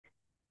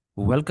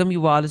Welcome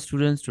you all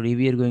students. Today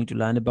we are going to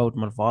learn about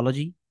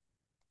morphology.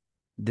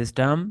 This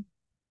term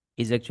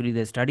is actually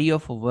the study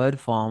of word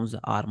forms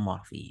or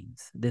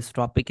morphemes. This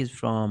topic is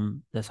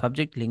from the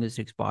subject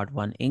Linguistics Part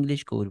 1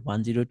 English Code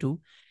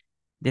 102.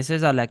 This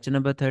is our lecture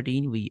number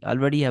 13. We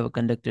already have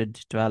conducted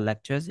 12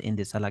 lectures in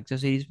this lecture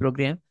series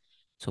program.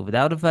 So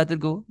without further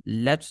ado,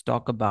 let's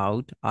talk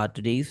about our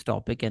today's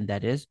topic, and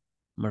that is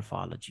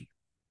morphology.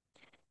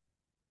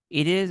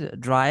 It is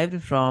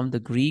derived from the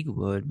Greek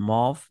word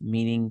morph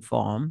meaning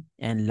form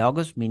and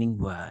logos meaning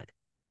word.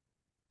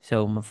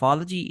 So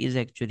morphology is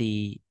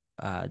actually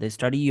the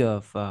study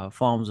of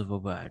forms of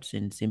words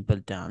in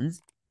simple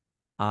terms.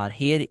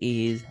 Here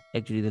is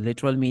actually the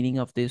literal meaning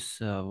of this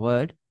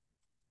word.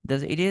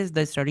 Thus, it is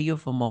the study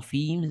of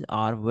morphemes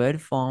or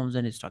word forms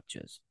and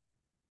structures.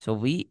 So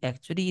we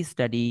actually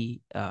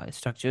study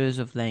structures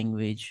of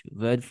language,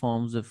 word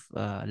forms of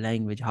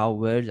language, how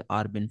words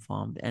are being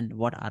formed, and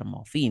what are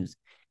morphemes.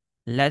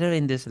 Later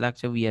in this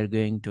lecture, we are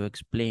going to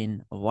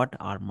explain what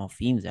are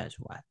morphemes as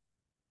well,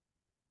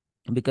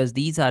 because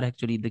these are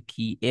actually the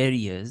key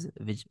areas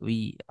which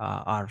we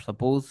are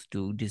supposed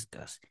to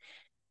discuss.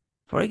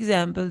 For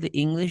example, the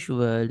English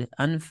word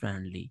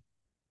unfriendly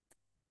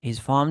is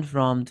formed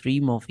from three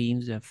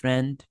morphemes: a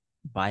friend,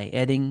 by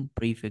adding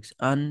prefix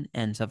un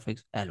and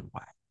suffix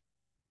ly.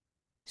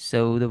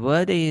 So the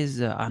word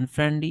is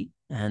unfriendly,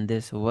 and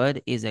this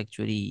word is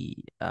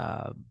actually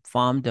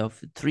formed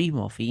of three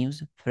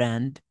morphemes: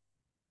 friend,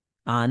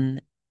 un,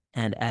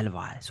 and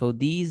ly. So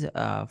these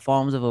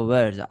forms of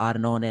words are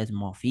known as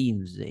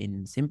morphemes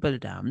in simple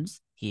terms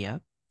here.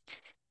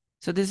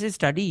 So this is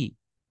study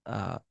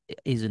uh,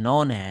 is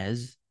known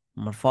as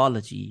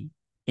morphology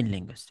in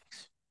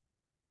linguistics.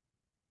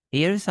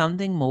 Here is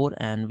something more,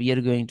 and we are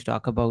going to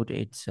talk about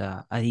its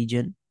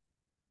origin.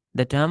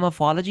 The term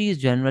morphology is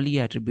generally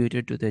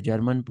attributed to the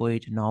German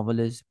poet,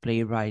 novelist,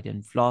 playwright,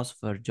 and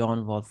philosopher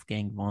John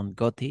Wolfgang von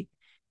Goethe,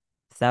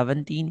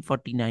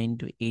 1749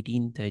 to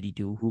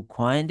 1832, who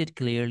coined it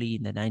clearly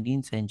in the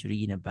 19th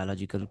century in a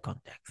biological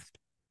context.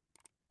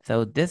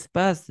 So this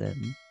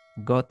person,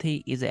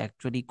 Goethe, is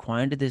actually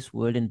coined this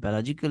word in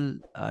biological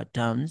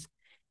terms,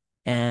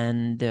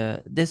 and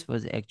this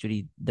was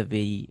actually the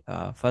very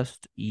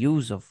first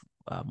use of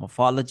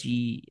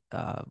morphology,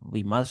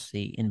 we must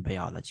say, in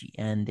biology.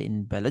 And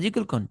in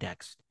biological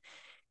context,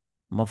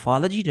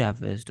 morphology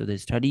refers to the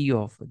study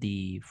of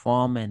the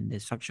form and the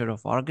structure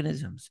of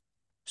organisms.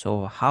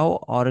 So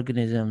how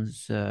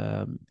organisms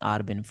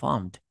are being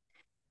formed,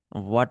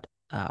 what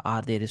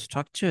are their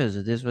structures.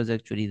 This was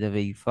actually the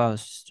very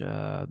first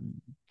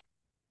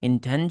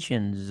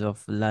intentions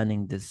of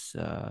learning this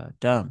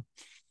term.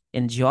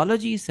 In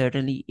geology,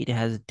 certainly it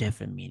has a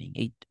different meaning.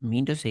 It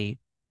means to say,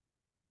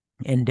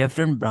 in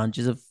different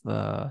branches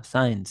of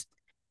science,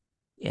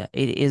 yeah,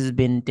 it is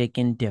been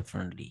taken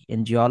differently.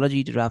 In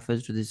geology, it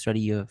refers to the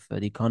study of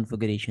the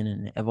configuration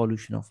and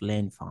evolution of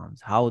landforms,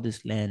 how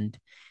this land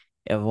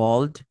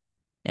evolved,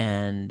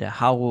 and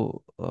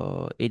how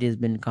it has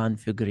been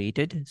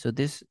configured. So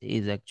this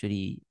is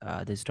actually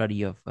the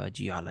study of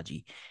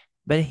geology.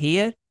 But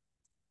here,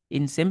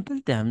 in simple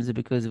terms,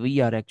 because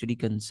we are actually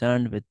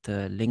concerned with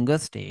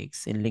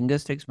linguistics, in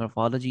linguistics,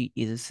 morphology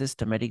is a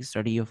systematic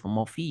study of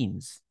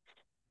morphemes,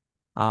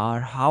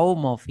 or how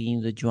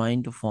morphemes are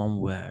joined to form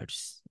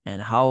words,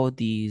 and how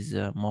these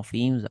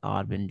morphemes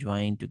are been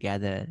joined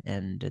together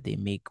and they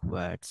make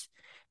words.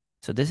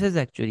 So this is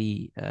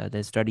actually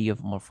the study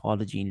of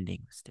morphology in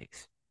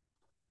linguistics.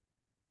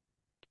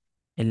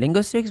 In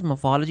linguistics,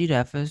 morphology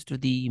refers to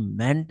the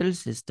mental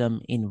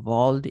system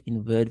involved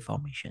in word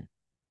formation.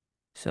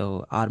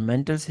 So our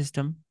mental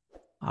system,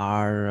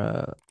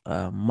 our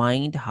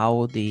mind,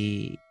 how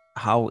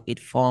it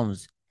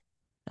forms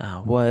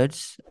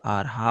words,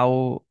 or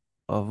how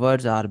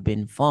words are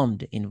being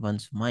formed in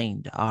one's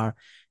mind, are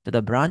to the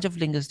branch of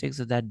linguistics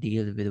that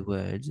deals with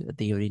words,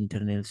 their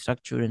internal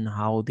structure and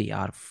how they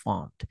are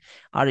formed,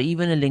 or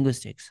even in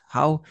linguistics,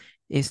 how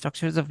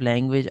structures of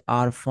language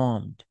are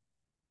formed.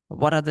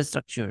 What are the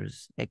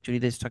structures? Actually,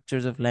 the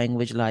structures of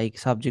language like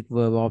subject,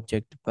 verb,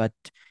 object, but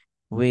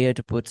where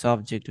to put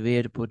subject,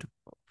 where to put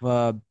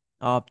verb,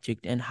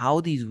 object, and how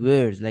these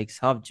words like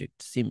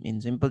subject, in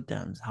simple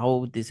terms,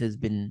 how this has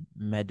been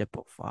made up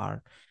of,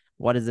 or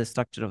what is the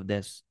structure of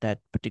that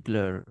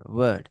particular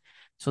word.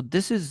 So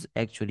this is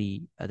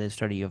actually the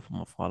study of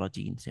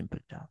morphology in simple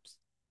terms.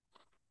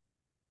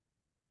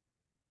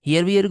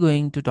 Here we are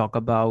going to talk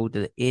about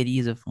the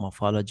areas of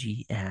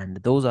morphology, and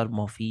those are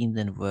morphemes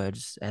and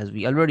words, as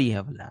we already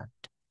have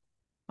learned,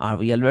 or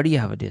we already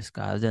have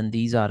discussed, and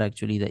these are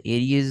actually the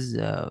areas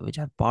which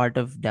are part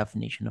of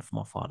definition of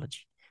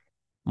morphology.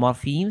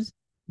 Morphemes,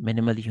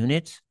 minimal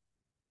units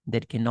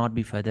that cannot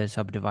be further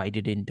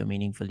subdivided into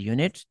meaningful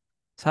units.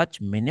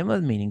 Such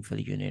minimal meaningful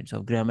units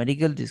of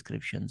grammatical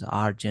descriptions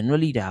are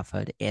generally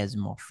referred as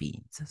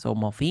morphemes. So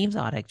morphemes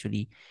are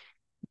actually,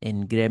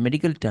 in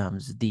grammatical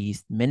terms,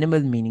 these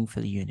minimal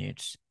meaningful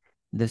units,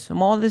 the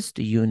smallest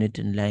unit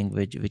in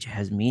language which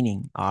has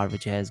meaning or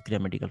which has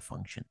grammatical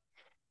function.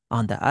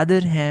 On the other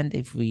hand,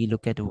 if we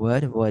look at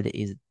word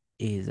is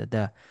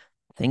the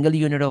Single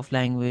unit of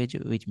language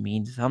which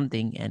means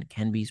something and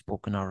can be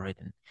spoken or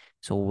written.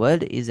 So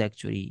word is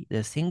actually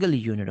the single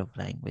unit of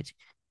language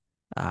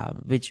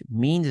which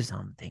means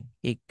something.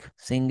 एक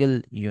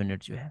single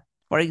unit जो है.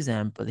 For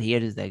example, here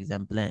is the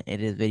example and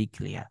it is very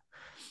clear.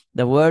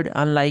 The word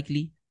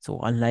unlikely. So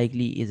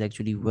unlikely is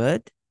actually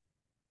word.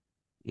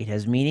 It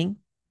has meaning,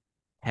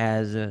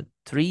 has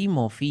three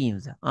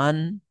morphemes,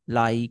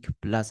 unlike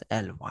plus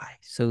ly.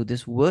 So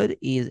this word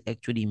is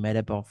actually made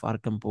up of or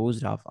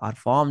composed of or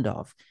formed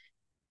of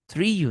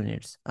three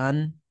units,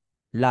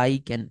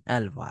 unlike and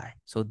ly.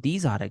 So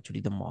these are actually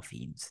the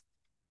morphemes.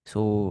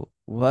 So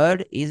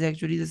word is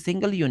actually the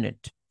single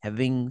unit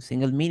having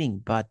single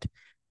meaning, but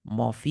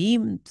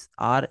morphemes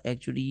are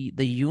actually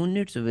the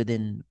units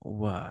within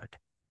word.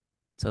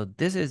 So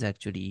this is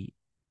actually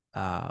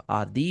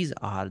these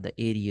are the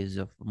areas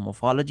of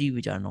morphology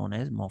which are known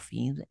as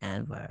morphemes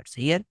and words.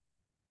 Here,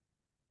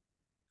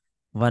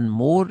 one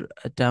more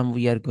term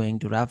we are going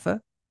to refer,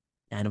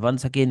 and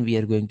once again we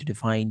are going to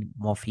define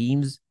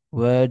morphemes,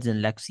 words,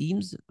 and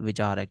lexemes, which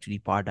are actually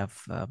part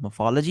of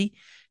morphology.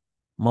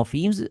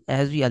 Morphemes,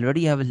 as we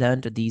already have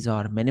learned, these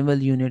are minimal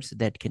units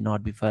that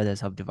cannot be further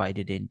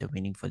subdivided into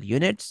meaningful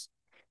units,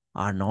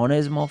 are known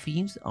as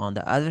morphemes. On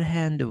the other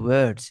hand,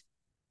 words,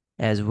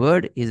 as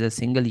word is a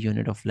single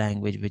unit of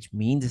language which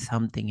means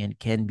something and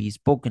can be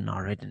spoken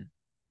or written.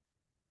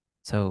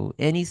 So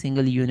any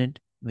single unit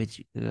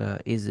which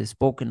is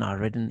spoken or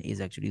written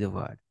is actually the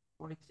word.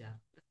 For example,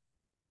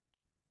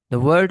 the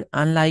word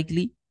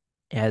unlikely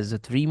has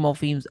three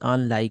morphemes,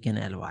 unlike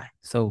and ly.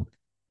 So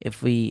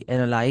if we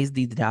analyze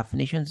these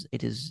definitions,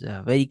 it is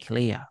very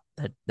clear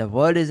that the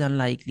word is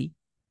unlikely.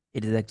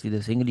 It is actually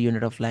the single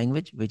unit of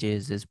language which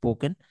is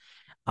spoken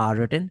or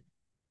written.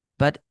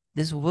 But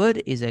this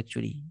word is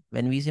actually,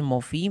 when we say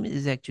morpheme,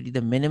 is actually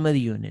the minimal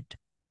unit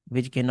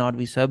which cannot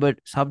be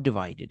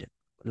subdivided,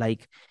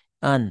 like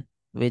un,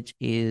 which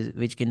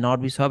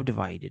cannot be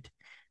subdivided,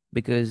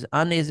 because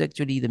un is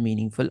actually the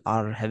meaningful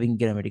or having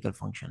grammatical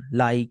function,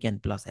 like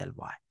and plus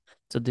ly.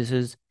 So this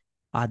is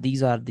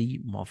these are the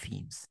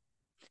morphemes.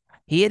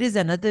 Here is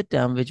another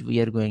term which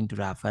we are going to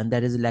refer, and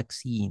that is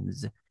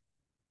lexemes.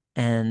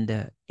 And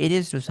it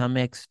is to some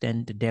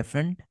extent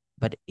different,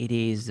 but it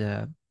is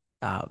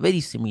very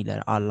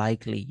similar or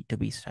likely to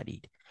be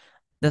studied.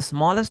 The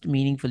smallest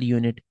meaningful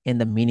unit in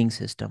the meaning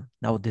system.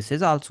 Now, this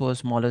is also a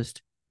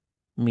smallest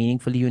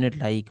meaningful unit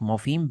like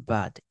morpheme,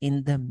 but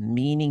in the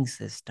meaning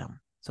system.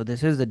 So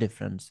this is the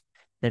difference,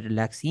 that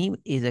lexeme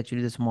is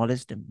actually the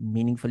smallest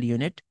meaningful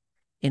unit.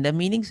 In the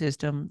meaning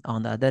system,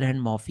 on the other hand,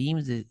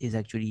 morphemes is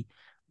actually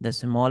the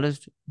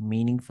smallest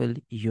meaningful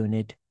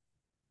unit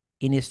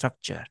in a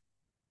structure.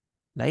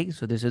 Like,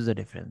 so this is the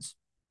difference.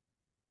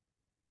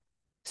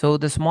 So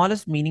the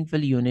smallest meaningful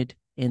unit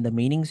in the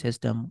meaning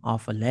system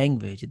of a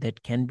language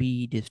that can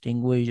be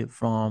distinguished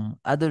from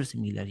other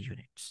similar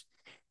units.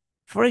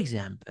 For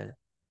example,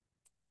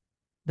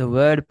 the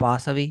word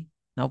pass away.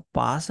 Now,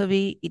 pass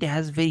away, it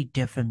has very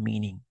different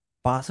meaning.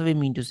 Pass away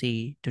mean to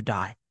say to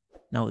die.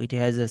 Now, it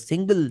has a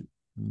single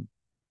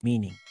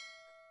meaning.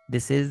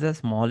 This is the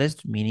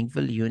smallest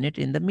meaningful unit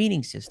in the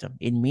meaning system.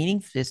 In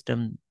meaning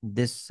system,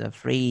 this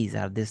phrase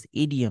or this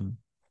idiom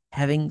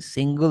having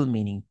single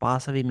meaning.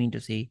 Pass away mean to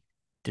say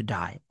to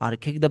die. Or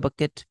kick the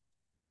bucket,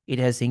 it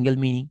has single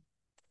meaning.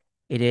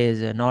 It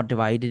is not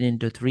divided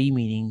into three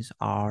meanings,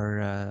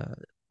 or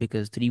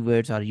because three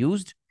words are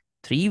used.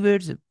 Three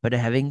words, but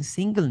having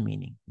single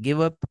meaning. Give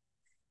up,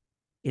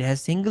 it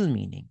has single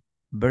meaning.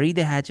 Bury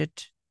the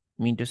hatchet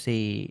mean to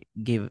say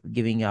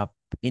giving up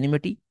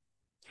enmity.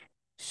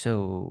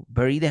 So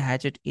bury the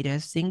hatchet, it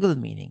has single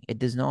meaning. It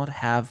does not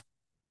have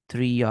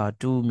three or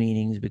two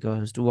meanings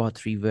because two or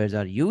three words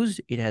are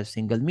used. It has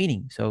single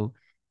meaning. So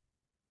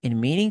in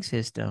meaning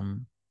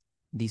system,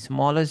 the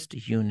smallest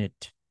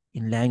unit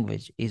in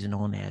language is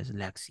known as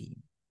lexeme.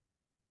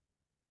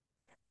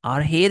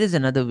 Or here is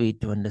another way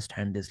to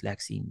understand this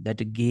lexeme,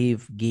 that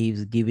gave,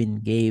 gives, given,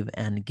 gave,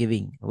 and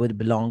giving would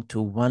belong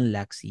to one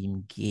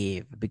lexeme,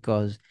 gave,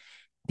 because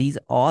these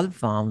all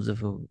forms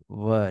of a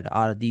word,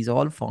 or these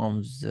all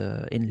forms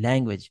in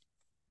language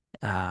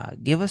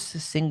give us a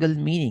single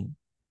meaning.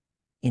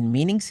 In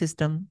meaning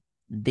system,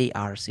 they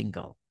are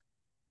single.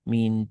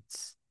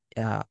 Means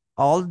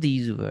all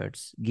these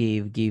words,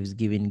 gave, gives,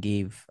 given,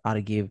 gave,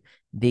 or give,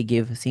 they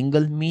give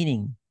single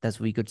meaning. Thus,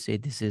 we could say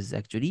this is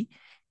actually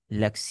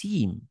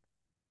lexeme.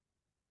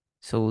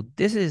 So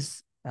this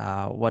is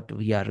what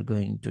we are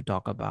going to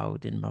talk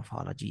about in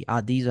morphology.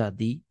 These are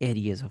the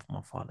areas of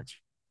morphology.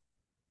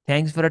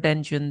 Thanks for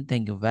attention.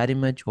 Thank you very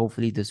much.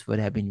 Hopefully this would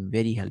have been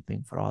very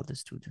helping for all the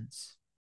students.